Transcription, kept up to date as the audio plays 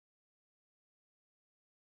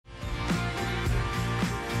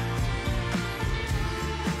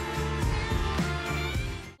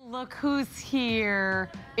look who's here.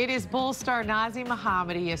 It is Bull star Nazr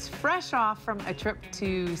Mohammed. He is fresh off from a trip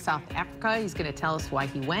to South Africa. He's going to tell us why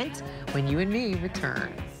he went when You and Me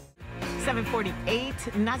returns. 7:48.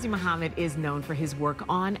 Nazr Mohammed is known for his work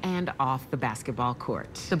on and off the basketball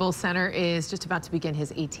court. The Bull Center is just about to begin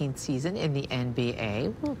his 18th season in the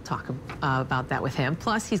NBA. We'll talk about that with him.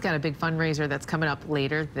 Plus, he's got a big fundraiser that's coming up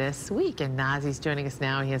later this week. And Nazr's joining us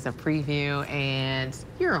now. He has a preview, and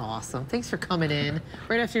you're awesome. Thanks for coming in.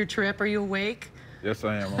 Right after your trip, are you awake? Yes,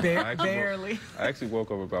 I am. Barely. I actually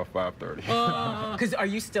woke up about 5:30. Because are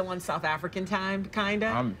you still on South African time, kind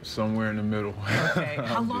of? I'm somewhere in the middle. Okay.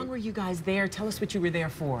 How long were you guys there? Tell us what you were there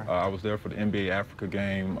for. I was there for the NBA Africa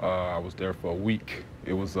game. I was there for a week.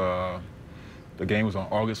 It was the game was on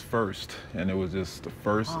August 1st, and it was just the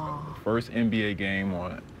first NBA game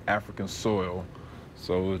on African soil.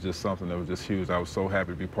 So it was just something that was just huge. I was so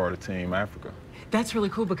happy to be part of Team Africa. That's really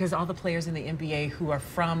cool because all the players in the NBA who are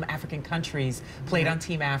from African countries played on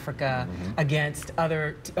Team Africa against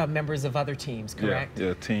other members of other teams, correct?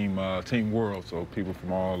 Yeah, Team World. So people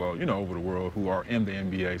from all over the world who are in the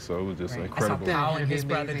NBA. So it was just incredible. I saw Paul and his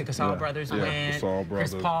brother, the Gasol brothers went. Gasol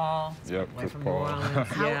brothers. Chris Paul. Yep, Chris from Paul. New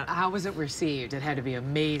Orleans. How was it received? It had to be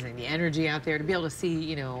amazing. The energy out there to be able to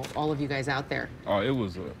see, all of you guys out there. Oh, it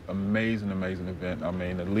was an amazing event. I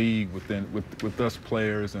mean, the league with us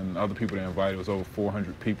players and other people that invited was over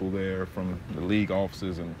 400 people there from the league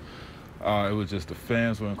offices, and it was just, the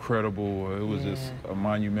fans were incredible. It was just a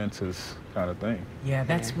monumentous kind of thing. Yeah,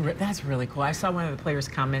 that's really cool. I saw one of the players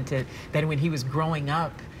commented that when he was growing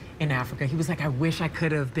up in Africa, he was like, I wish I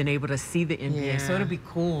could have been able to see the NBA. So it'll be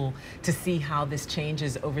cool to see how this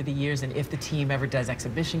changes over the years, and if the team ever does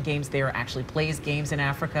exhibition games there or actually plays games in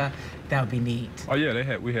Africa, that would be neat. Oh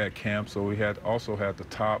yeah, we had camps, so we also had the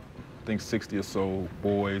top, I think 60 or so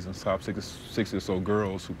boys and top 60 or so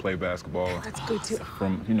girls who play basketball. That's good too.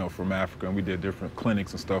 From Africa, and we did different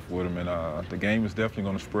clinics and stuff with them, and the game is definitely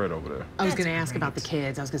going to spread over there. I was going to ask about the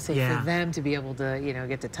kids. I was going to say for them to be able to,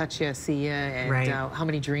 get to touch you, see you, and how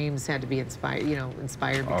many dreams had to be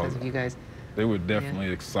inspired because of you guys. They were definitely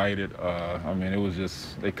excited. I mean, it was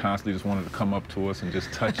just, they constantly just wanted to come up to us and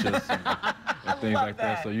just touch us and things like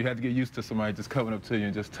that. So you had to get used to somebody just coming up to you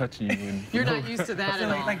and just touching you. And, You're not used to that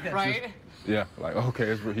at all, right? Yeah, like,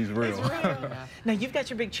 okay, he's real. Now, you've got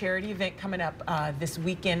your big charity event coming up this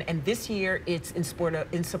weekend, and this year it's in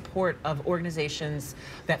support of organizations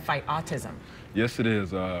that fight autism. Yes, it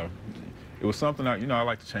is. It was something I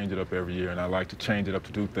like to change it up every year, and I like to change it up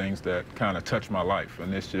to do things that kind of touch my life.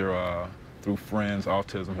 And this year, through friends,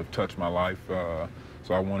 autism have touched my life.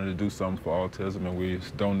 So I wanted to do something for autism, and we're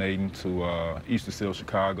donating to East of Seal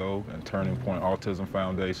Chicago and Turning Point Autism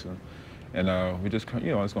Foundation. And we just,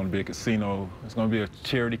 it's going to be a casino. It's going to be a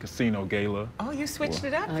charity casino gala. Oh, you switched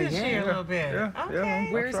it up this year a little bit. Okay.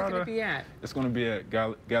 Where is it going to be at? It's going to be at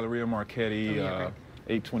Galleria Marchetti,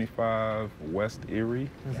 825 West Erie.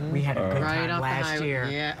 We had a good time last year.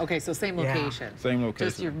 Yeah. Okay, so same location. Same location.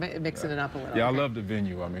 Just you're mixing it up a little. Yeah, I love the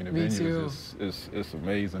venue. I mean, the venue is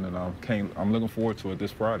amazing, and I'm looking forward to it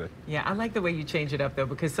this Friday. Yeah, I like the way you change it up though,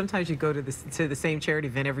 because sometimes you go to the same charity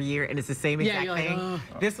event every year and it's the same exact thing.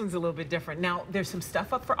 This one's a little bit different. Now, there's some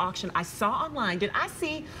stuff up for auction. I saw online. Did I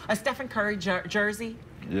see a Stephen Curry jersey?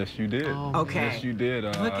 Yes, you did. Okay. Yes, you did.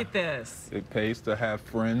 Look at this. It pays to have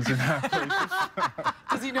friends in high places.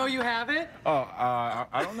 Does he know you have it? Oh, I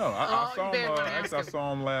don't know. I saw him.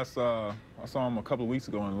 Actually, I saw him a couple of weeks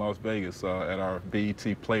ago in Las Vegas at our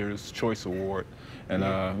BET Players Choice Award,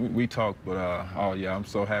 and we talked. But oh yeah, I'm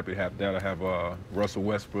so happy to have that. I have Russell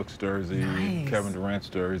Westbrook's jersey, Kevin Durant's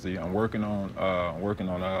jersey. I'm working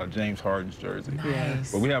on James Harden's jersey.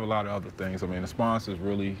 Nice. But we have a lot of other things. I mean, the sponsors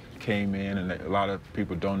really came in, and a lot of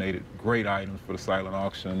people donated great items for the silent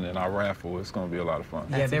auction and our raffle. It's going to be a lot of fun.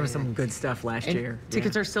 Yeah, there was some good stuff last year.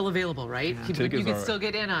 Tickets are still available, right? You can still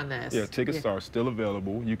get in on this. Yeah, tickets are still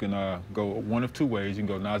available. You can go one of two ways. You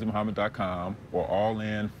can go nazrmohammed.com or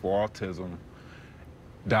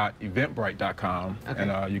allinforautism.eventbrite.com,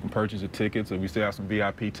 and you can purchase the tickets. And we still have some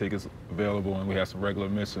VIP tickets available, and we have some regular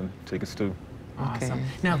admission tickets too. Awesome.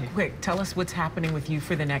 Now, quick, tell us what's happening with you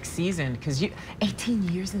for the next season, because 18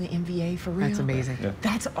 years in the NBA, for real? That's amazing. Yeah.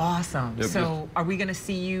 That's awesome. Yep. So are we going to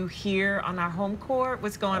see you here on our home court?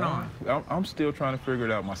 What's going on? I'm still trying to figure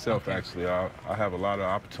it out myself, actually. I have a lot of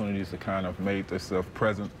opportunities to kind of make themselves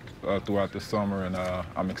present throughout the summer, and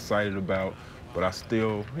I'm excited about, but I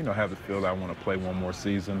still, have the feel that I want to play one more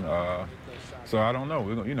season. So I don't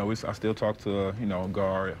know. I still talk to,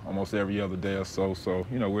 Gar almost every other day or so. So,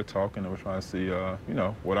 we're talking and we're trying to see,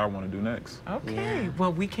 what I want to do next. Okay.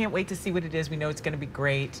 Well, we can't wait to see what it is. We know it's going to be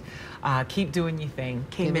great. Keep doing your thing.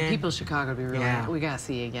 The people of Chicago be really, we got to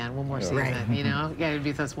see you again. One more season, You got to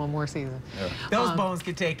be with us one more season. Yeah. Those bones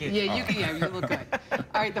can take it. Yeah, you can. Yeah, you look good.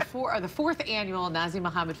 All right, the fourth annual Nazr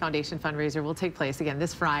Mohammed Foundation fundraiser will take place again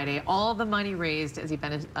this Friday. All the money raised, as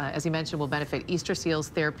he mentioned, will benefit Easter Seals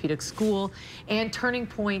Therapeutic School and Turning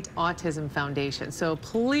Point Autism Foundation. So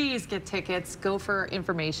please get tickets. Go for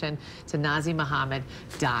information to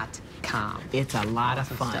nazrmohammed.com. It's a lot of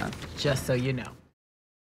fun, stuff. just so you know.